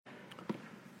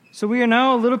So we are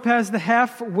now a little past the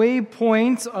halfway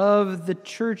point of the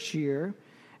church year.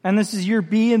 And this is year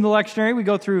B in the lectionary. We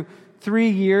go through 3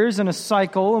 years in a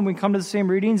cycle, and we come to the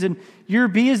same readings. And year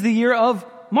B is the year of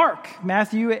Mark.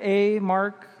 Matthew A,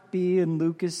 Mark B, and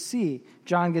Luke is C.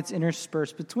 John gets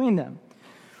interspersed between them.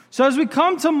 So as we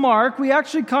come to Mark, we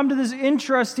actually come to this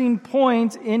interesting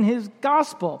point in his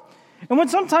gospel. And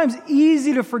what's sometimes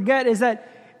easy to forget is that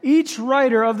each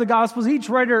writer of the Gospels, each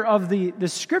writer of the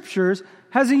Scriptures,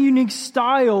 has a unique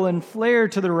style and flair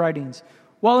to their writings.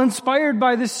 While inspired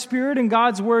by the Spirit and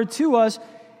God's Word to us,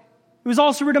 it was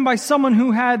also written by someone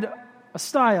who had a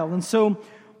style. And so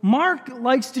Mark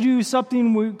likes to do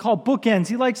something we call bookends.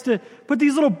 He likes to put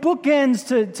these little bookends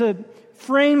to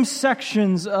frame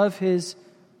sections of his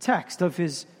text, of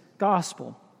his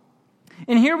gospel.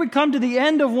 And here we come to the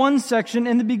end of one section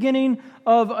and the beginning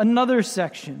of another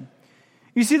section.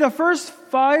 You see, the first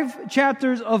 5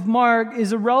 chapters of Mark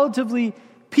is a relatively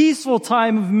peaceful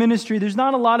time of ministry. There's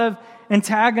not a lot of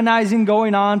antagonizing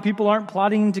going on. People aren't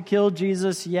plotting to kill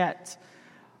Jesus yet.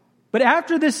 But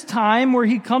after this time where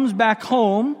he comes back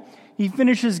home, he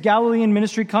finishes Galilean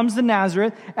ministry, comes to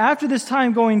Nazareth. After this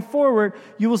time going forward,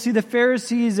 you will see the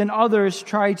Pharisees and others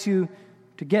try to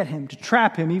get him, to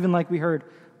trap him, even like we heard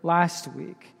last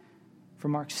week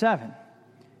from Mark 7.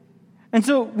 And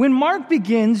so when Mark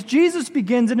begins, Jesus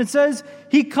begins, and it says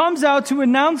he comes out to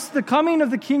announce the coming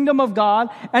of the kingdom of God,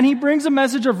 and he brings a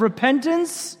message of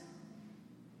repentance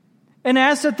and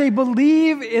asks that they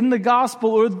believe in the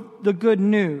gospel or the good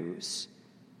news.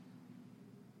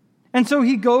 And so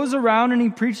he goes around and he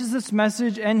preaches this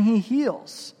message and he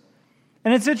heals.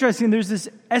 And it's interesting, there's this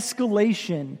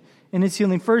escalation in his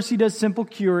healing. First, he does simple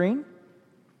curing.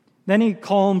 Then he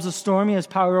calms a storm. He has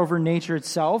power over nature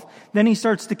itself. Then he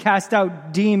starts to cast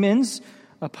out demons,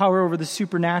 a power over the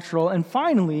supernatural. And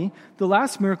finally, the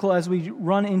last miracle as we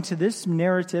run into this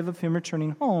narrative of him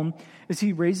returning home is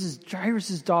he raises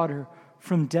Jairus' daughter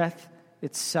from death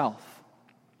itself.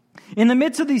 In the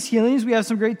midst of these healings, we have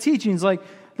some great teachings like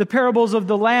the parables of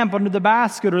the lamp under the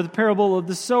basket, or the parable of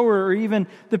the sower, or even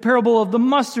the parable of the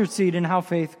mustard seed and how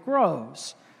faith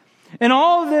grows. And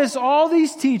all of this, all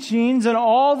these teachings and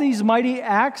all these mighty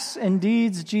acts and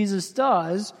deeds Jesus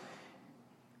does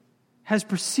has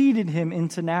preceded him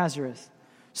into Nazareth.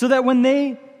 So that when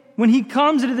he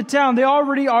comes into the town, they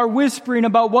already are whispering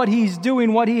about what he's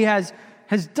doing, what he has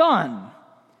done.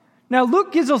 Now,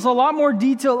 Luke gives us a lot more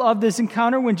detail of this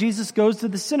encounter when Jesus goes to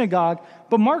the synagogue,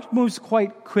 but Mark moves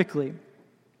quite quickly.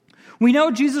 We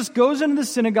know Jesus goes into the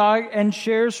synagogue and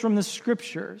shares from the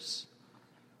Scriptures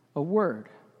a word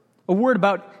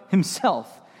about himself.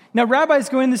 Now, rabbis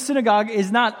going to the synagogue is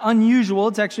not unusual.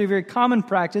 It's actually a very common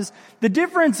practice. The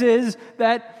difference is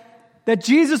that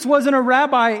Jesus wasn't a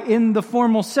rabbi in the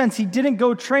formal sense. He didn't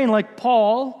go train like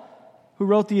Paul, who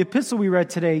wrote the epistle we read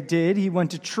today, did. He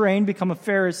went to train, become a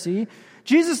Pharisee.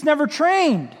 Jesus never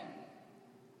trained.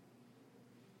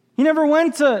 He never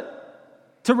went to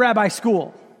rabbi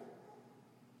school.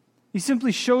 He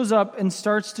simply shows up and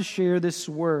starts to share this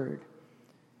word.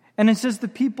 And it says the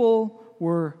people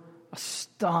were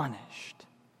astonished.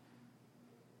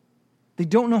 They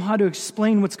don't know how to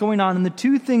explain what's going on. And the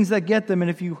 2 things that get them, and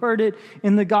if you heard it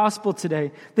in the gospel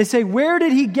today, they say, where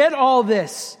did he get all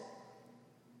this?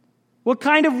 What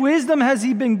kind of wisdom has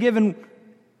he been given?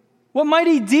 What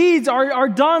mighty deeds are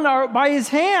done by his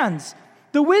hands?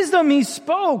 The wisdom he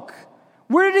spoke.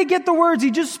 Where did he get the words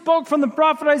he just spoke from the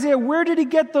prophet Isaiah? Where did he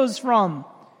get those from?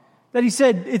 That he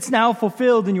said, it's now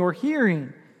fulfilled in your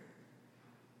hearing.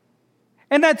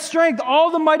 And that strength,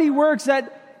 all the mighty works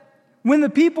that when the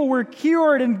people were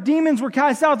cured and demons were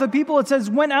cast out, the people, it says,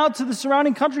 went out to the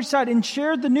surrounding countryside and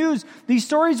shared the news. These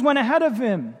stories went ahead of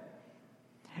him.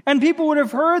 And people would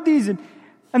have heard these and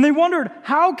they wondered,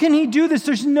 how can he do this?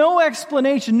 There's no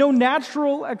explanation, no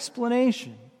natural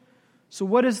explanation. So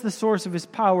what is the source of his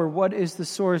power? What is the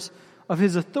source of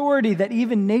his authority that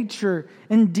even nature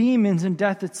and demons and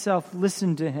death itself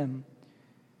listen to him?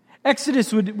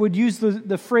 Exodus would use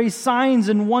the phrase signs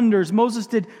and wonders. Moses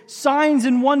did signs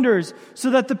and wonders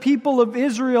so that the people of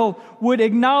Israel would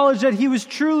acknowledge that he was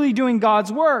truly doing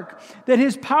God's work, that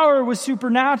his power was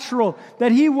supernatural,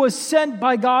 that he was sent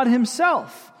by God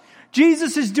himself.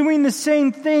 Jesus is doing the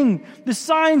same thing. The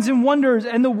signs and wonders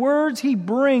and the words he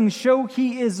brings show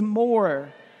he is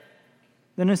more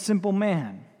than a simple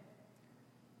man,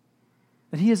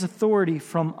 that he has authority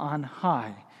from on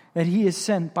high, that he is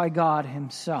sent by God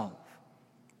himself.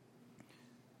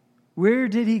 Where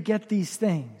did he get these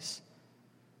things?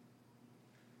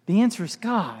 The answer is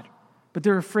God, but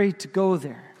they're afraid to go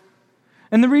there.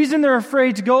 And the reason they're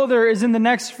afraid to go there is in the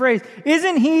next phrase.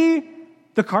 Isn't he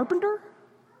the carpenter?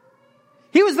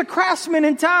 He was the craftsman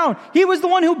in town. He was the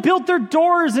one who built their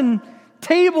doors and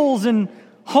tables and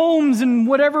homes and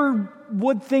whatever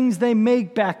wood things they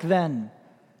make back then.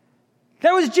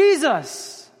 That was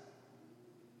Jesus.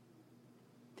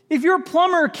 If your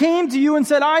plumber came to you and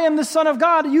said, I am the Son of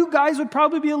God, you guys would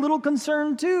probably be a little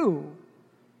concerned too.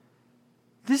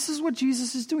 This is what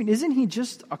Jesus is doing. Isn't he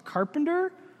just a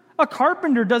carpenter? A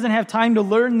carpenter doesn't have time to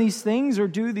learn these things or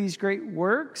do these great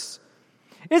works.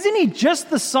 Isn't he just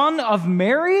the son of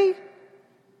Mary?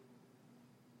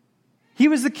 He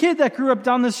was the kid that grew up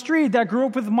down the street, that grew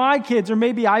up with my kids, or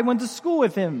maybe I went to school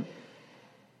with him.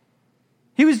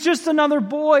 He was just another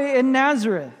boy in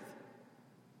Nazareth.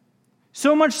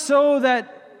 So much so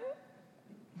that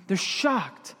they're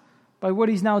shocked by what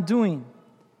he's now doing.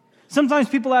 Sometimes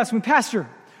people ask me, Pastor,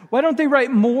 why don't they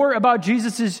write more about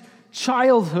Jesus'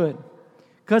 childhood?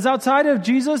 Because outside of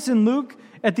Jesus and Luke,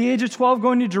 at the age of 12,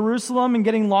 going to Jerusalem and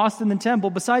getting lost in the temple,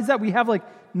 besides that, we have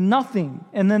nothing,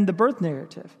 and then the birth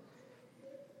narrative.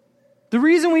 The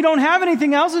reason we don't have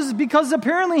anything else is because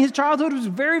apparently his childhood was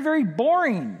very, very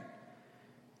boring.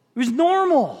 It was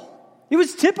normal. It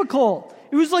was typical.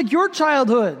 It was like your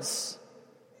childhoods.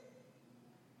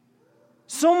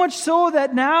 So much so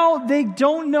that now they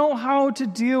don't know how to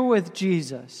deal with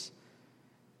Jesus.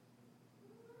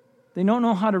 They don't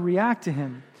know how to react to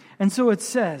him. And so it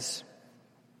says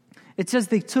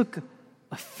they took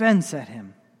offense at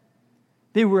him.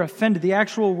 They were offended. The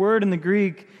actual word in the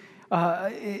Greek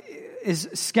is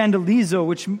scandalizo,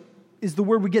 which is the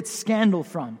word we get scandal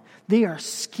from. They are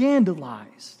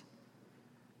scandalized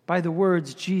by the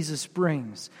words Jesus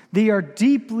brings. They are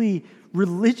deeply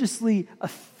religiously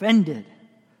offended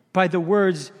by the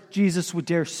words Jesus would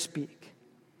dare speak.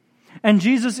 And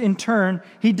Jesus, in turn,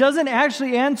 he doesn't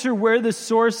actually answer where the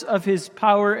source of his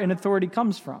power and authority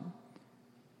comes from.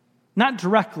 Not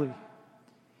directly.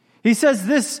 He says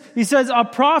this, a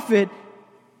prophet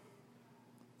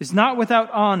is not without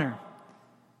honor,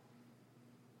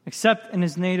 except in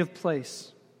his native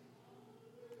place,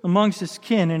 amongst his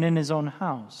kin and in his own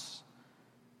house.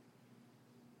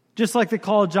 Just like they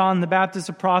call John the Baptist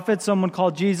a prophet, someone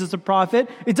called Jesus a prophet.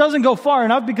 It doesn't go far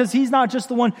enough because he's not just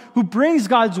the one who brings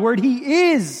God's word.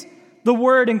 He is the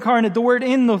Word incarnate, the Word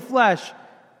in the flesh,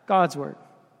 God's word.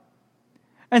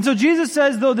 And so Jesus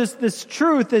says, though, this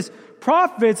truth is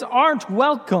prophets aren't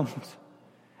welcomed.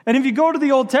 And if you go to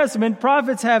the Old Testament,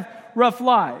 prophets have rough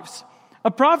lives.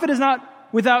 A prophet is not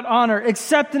without honor,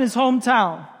 except in his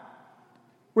hometown,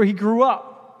 where he grew up.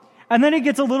 And then he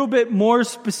gets a little bit more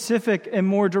specific and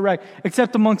more direct,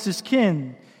 except amongst his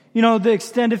kin. You know, the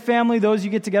extended family, those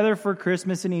you get together for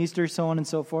Christmas and Easter, so on and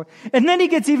so forth. And then he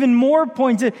gets even more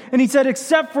pointed, and he said,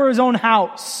 except for his own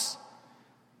house.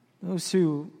 Those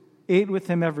who ate with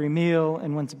him every meal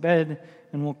and went to bed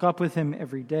and woke up with him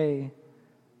every day.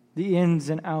 The ins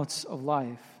and outs of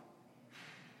life.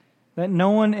 That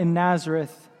no one in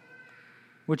Nazareth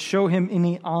would show him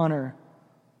any honor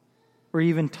or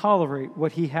even tolerate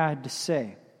what he had to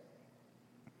say.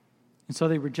 And so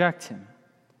they reject him.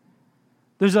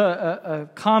 There's a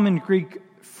common Greek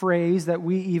phrase that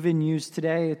we even use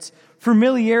today. It's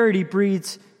familiarity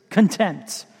breeds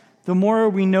contempt. The more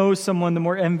we know someone, the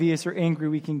more envious or angry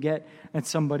we can get at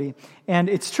somebody. And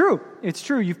it's true. It's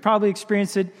true. You've probably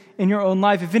experienced it in your own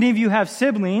life. If any of you have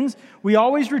siblings, we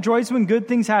always rejoice when good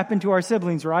things happen to our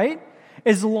siblings, right?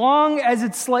 As long as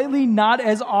it's slightly not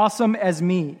as awesome as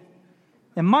me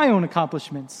and my own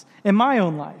accomplishments in my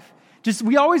own life. Just,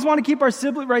 we always want to keep our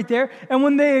sibling right there. And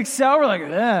when they excel, we're like,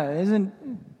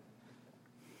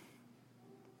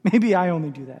 maybe I only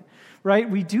do that, right?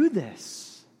 We do this.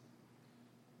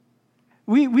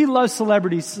 We love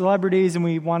celebrities, and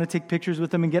we want to take pictures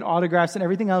with them and get autographs and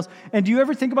everything else. And do you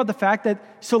ever think about the fact that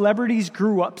celebrities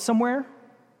grew up somewhere?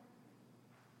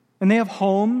 And they have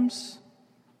homes?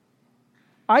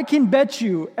 I can bet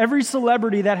you every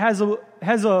celebrity that has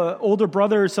a older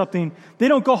brother or something, they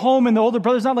don't go home and the older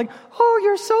brother's not like, oh,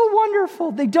 you're so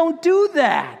wonderful. They don't do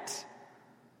that.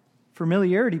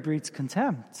 Familiarity breeds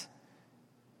contempt.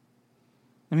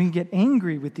 And we can get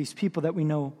angry with these people that we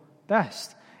know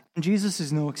best. And Jesus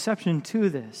is no exception to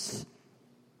this.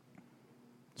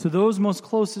 So those most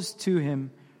closest to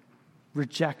him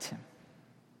reject him.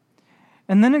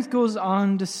 And then it goes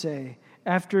on to say,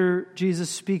 after Jesus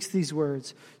speaks these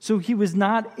words, so he was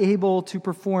not able to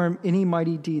perform any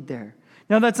mighty deed there.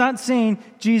 Now that's not saying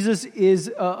Jesus is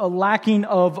a lacking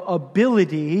of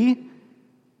ability,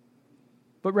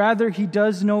 but rather he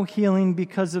does no healing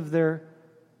because of their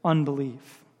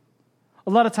unbelief.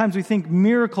 A lot of times we think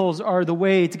miracles are the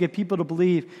way to get people to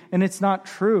believe, and it's not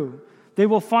true. They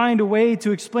will find a way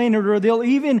to explain it, or they'll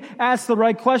even ask the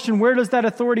right question. Where does that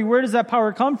authority, where does that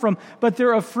power come from? But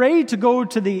they're afraid to go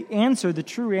to the answer, the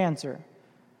true answer,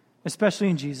 especially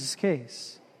in Jesus'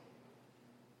 case.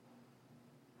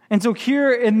 And so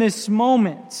here in this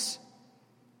moment,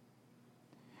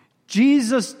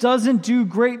 Jesus doesn't do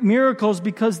great miracles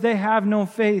because they have no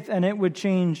faith and it would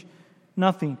change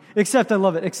nothing. Except, I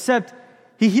love it, except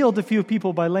he healed a few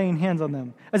people by laying hands on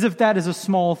them, as if that is a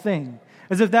small thing,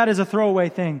 as if that is a throwaway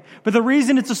thing. But the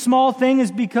reason it's a small thing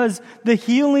is because the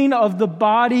healing of the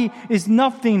body is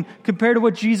nothing compared to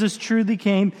what Jesus truly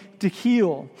came to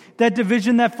heal. That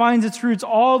division that finds its roots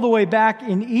all the way back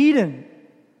in Eden.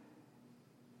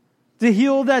 To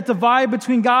heal that divide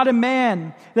between God and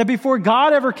man. That before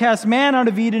God ever cast man out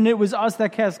of Eden, it was us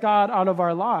that cast God out of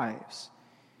our lives.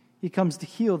 He comes to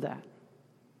heal that.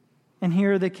 And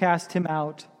here they cast him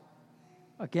out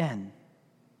again.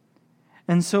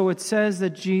 And so it says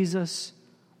that Jesus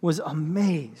was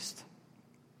amazed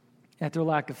at their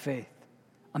lack of faith.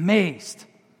 Amazed.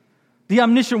 The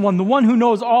omniscient one, the one who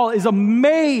knows all, is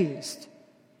amazed.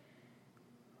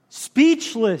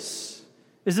 Speechless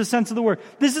is the sense of the word.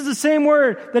 This is the same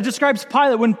word that describes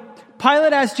Pilate. When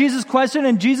Pilate asked Jesus a question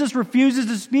and Jesus refuses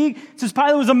to speak, it says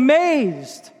Pilate was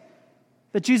amazed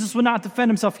that Jesus would not defend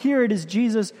himself. Here it is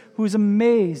Jesus who is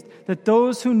amazed that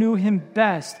those who knew him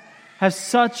best have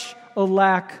such a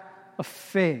lack of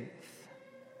faith.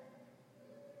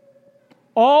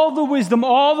 All the wisdom,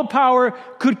 all the power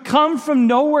could come from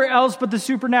nowhere else but the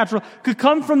supernatural, could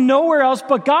come from nowhere else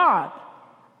but God.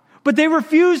 But they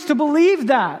refused to believe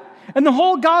that. And the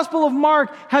whole Gospel of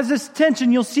Mark has this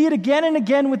tension. You'll see it again and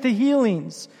again with the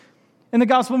healings in the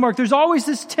Gospel of Mark. There's always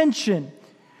this tension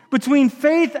between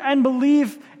faith and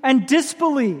belief and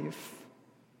disbelief.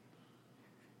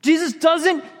 Jesus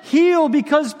doesn't heal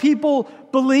because people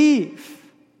believe.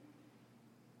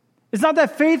 It's not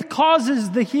that faith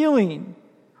causes the healing.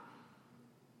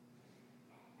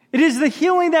 It is the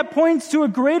healing that points to a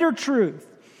greater truth.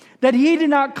 That he did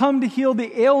not come to heal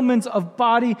the ailments of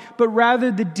body, but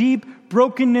rather the deep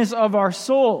brokenness of our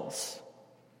souls.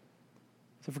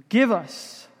 To forgive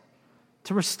us,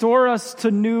 to restore us to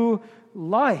new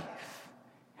life.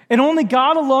 And only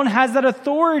God alone has that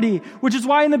authority, which is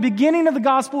why in the beginning of the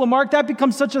Gospel of Mark, that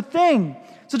becomes such a thing,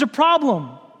 such a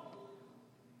problem.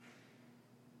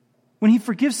 When he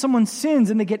forgives someone's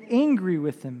sins and they get angry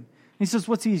with him, he says,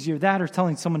 what's easier, that or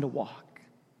telling someone to walk?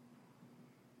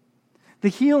 The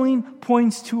healing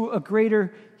points to a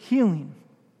greater healing.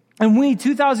 And we,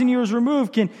 2,000 years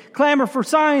removed, can clamor for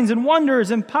signs and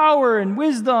wonders and power and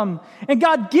wisdom. And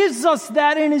God gives us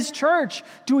that in his church.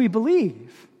 Do we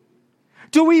believe?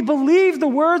 Do we believe the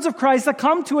words of Christ that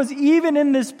come to us even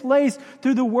in this place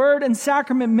through the word and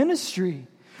sacrament ministry?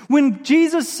 When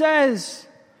Jesus says,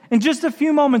 in just a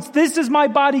few moments, this is my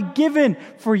body given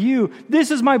for you.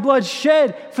 This is my blood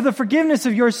shed for the forgiveness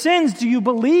of your sins. Do you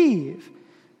believe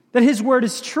that his word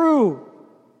is true?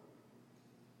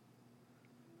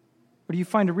 Or do you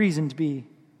find a reason to be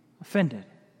offended?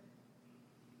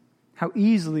 How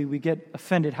easily we get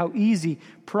offended. How easy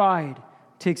pride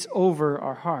takes over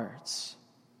our hearts.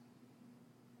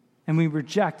 And we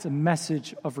reject a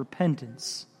message of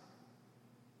repentance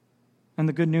and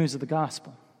the good news of the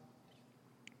gospel.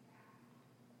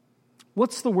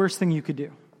 What's the worst thing you could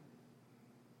do?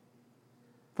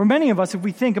 For many of us, if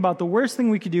we think about the worst thing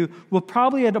we could do, we'll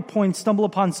probably at a point stumble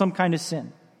upon some kind of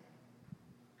sin.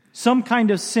 Some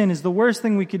kind of sin is the worst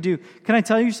thing we could do. Can I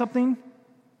tell you something?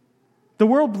 The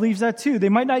world believes that too. They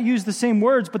might not use the same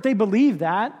words, but they believe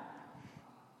that.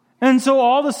 And so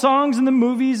all the songs and the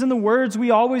movies and the words we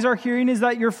always are hearing is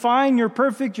that you're fine, you're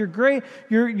perfect, you're great,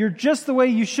 you're just the way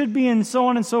you should be, and so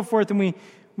on and so forth. And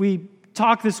we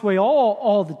talk this way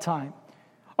all the time.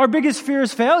 Our biggest fear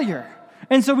is failure.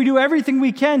 And so we do everything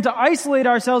we can to isolate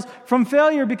ourselves from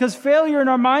failure, because failure in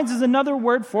our minds is another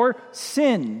word for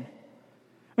sin.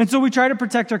 And so we try to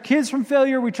protect our kids from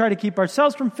failure. We try to keep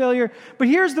ourselves from failure. But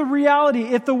here's the reality.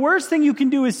 If the worst thing you can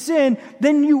do is sin,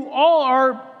 then you all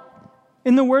are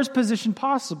in the worst position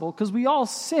possible, because we all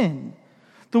sin.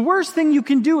 The worst thing you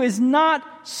can do is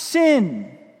not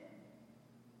sin.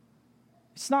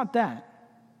 It's not that.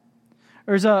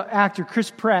 There's an actor,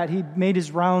 Chris Pratt. He made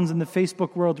his rounds in the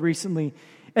Facebook world recently.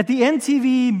 At the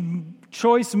MTV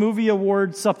Choice Movie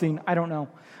Awards something, I don't know.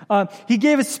 He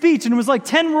gave a speech, and it was like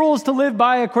 10 rules to live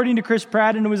by according to Chris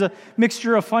Pratt, and it was a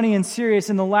mixture of funny and serious.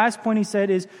 And the last point he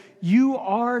said is, you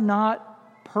are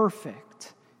not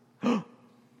perfect.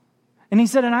 And he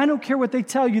said, and I don't care what they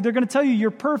tell you. They're going to tell you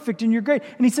you're perfect and you're great.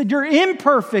 And he said, you're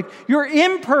imperfect. You're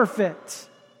imperfect.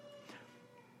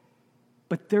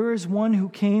 But there is one who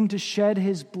came to shed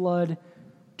his blood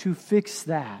to fix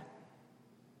that.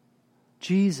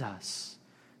 Jesus.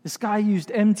 This guy used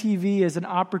MTV as an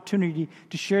opportunity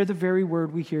to share the very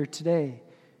word we hear today.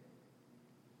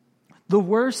 The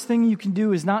worst thing you can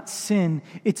do is not sin,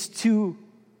 it's to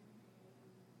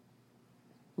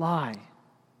lie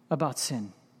about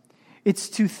sin. It's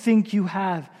to think you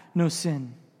have no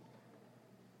sin.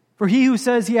 For he who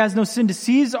says he has no sin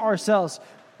deceives ourselves.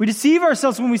 We deceive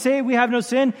ourselves when we say we have no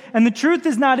sin, and the truth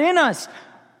is not in us.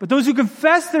 But those who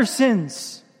confess their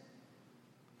sins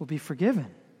will be forgiven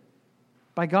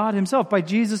by God himself, by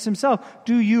Jesus himself.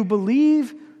 Do you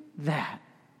believe that?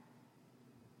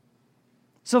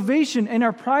 Salvation and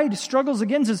our pride struggles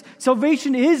against us.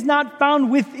 Salvation is not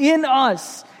found within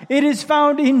us. It is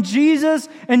found in Jesus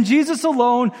and Jesus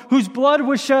alone, whose blood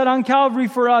was shed on Calvary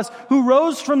for us, who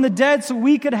rose from the dead so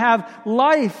we could have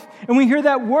life. And we hear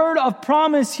that word of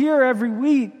promise here every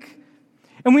week.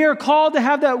 And we are called to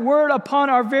have that word upon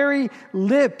our very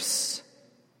lips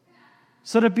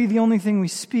so that it be the only thing we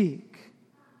speak.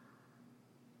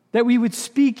 That we would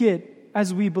speak it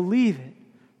as we believe it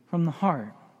from the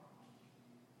heart.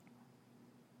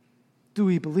 Do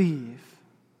we believe?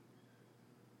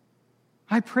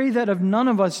 I pray that of none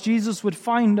of us, Jesus would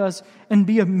find us and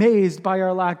be amazed by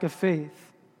our lack of faith.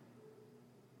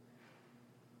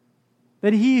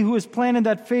 That he who has planted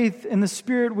that faith in the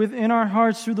Spirit within our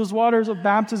hearts through those waters of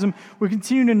baptism would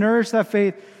continue to nourish that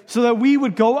faith so that we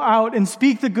would go out and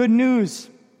speak the good news,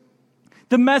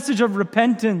 the message of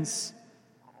repentance.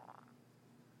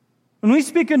 When we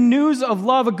speak a news of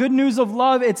love, a good news of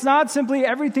love, it's not simply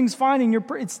everything's fine and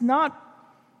it's not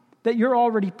that you're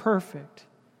already perfect.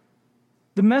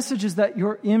 The message is that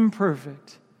you're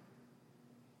imperfect,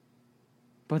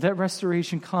 but that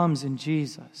restoration comes in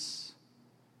Jesus.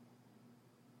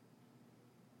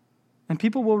 And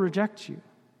people will reject you.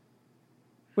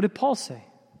 What did Paul say?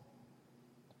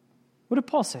 What did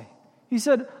Paul say? He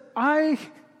said, I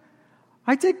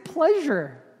take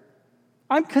pleasure.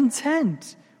 I'm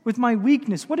content with my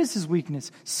weakness. What is his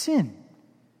weakness? Sin.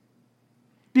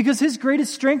 Because his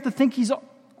greatest strength to think he's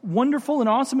wonderful and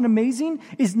awesome and amazing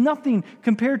is nothing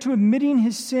compared to admitting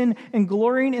his sin and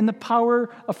glorying in the power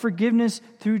of forgiveness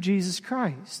through Jesus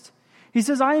Christ. He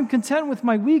says, I am content with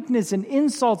my weakness and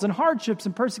insults and hardships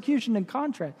and persecution and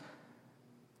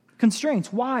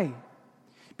constraints. Why?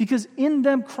 Because in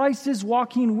them Christ is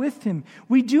walking with him.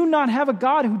 We do not have a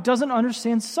God who doesn't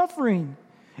understand suffering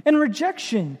and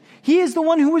rejection. He is the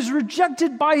one who was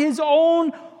rejected by his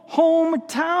own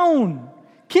hometown,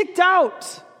 kicked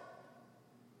out.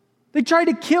 They tried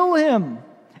to kill him.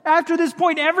 After this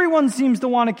point, everyone seems to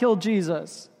want to kill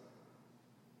Jesus.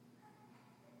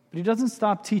 But he doesn't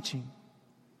stop teaching.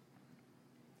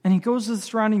 And he goes to the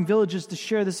surrounding villages to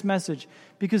share this message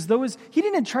because he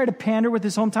didn't try to pander with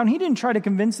his hometown. He didn't try to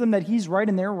convince them that he's right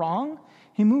and they're wrong.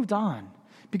 He moved on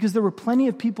because there were plenty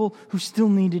of people who still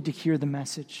needed to hear the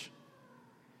message.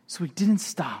 So he didn't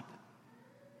stop.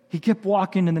 He kept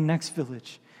walking to the next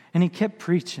village and he kept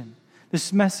preaching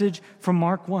this message from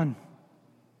Mark 1.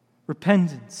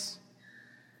 Repentance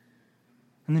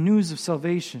and the news of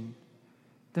salvation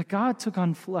that God took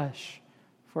on flesh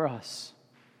for us.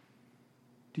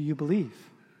 Do you believe?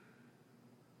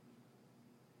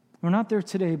 We're not there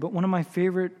today, but one of my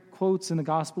favorite quotes in the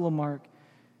Gospel of Mark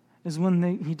is when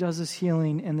he does this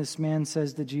healing and this man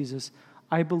says to Jesus,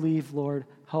 I believe, Lord,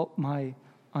 help my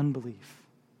unbelief.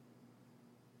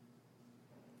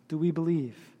 Do we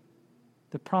believe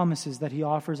the promises that he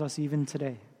offers us even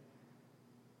today?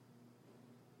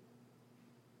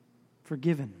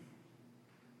 Forgiven,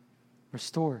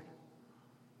 restored,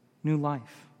 new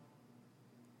life,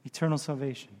 eternal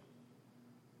salvation.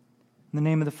 In the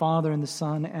name of the Father, and the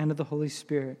Son, and of the Holy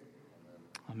Spirit.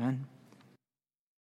 Amen.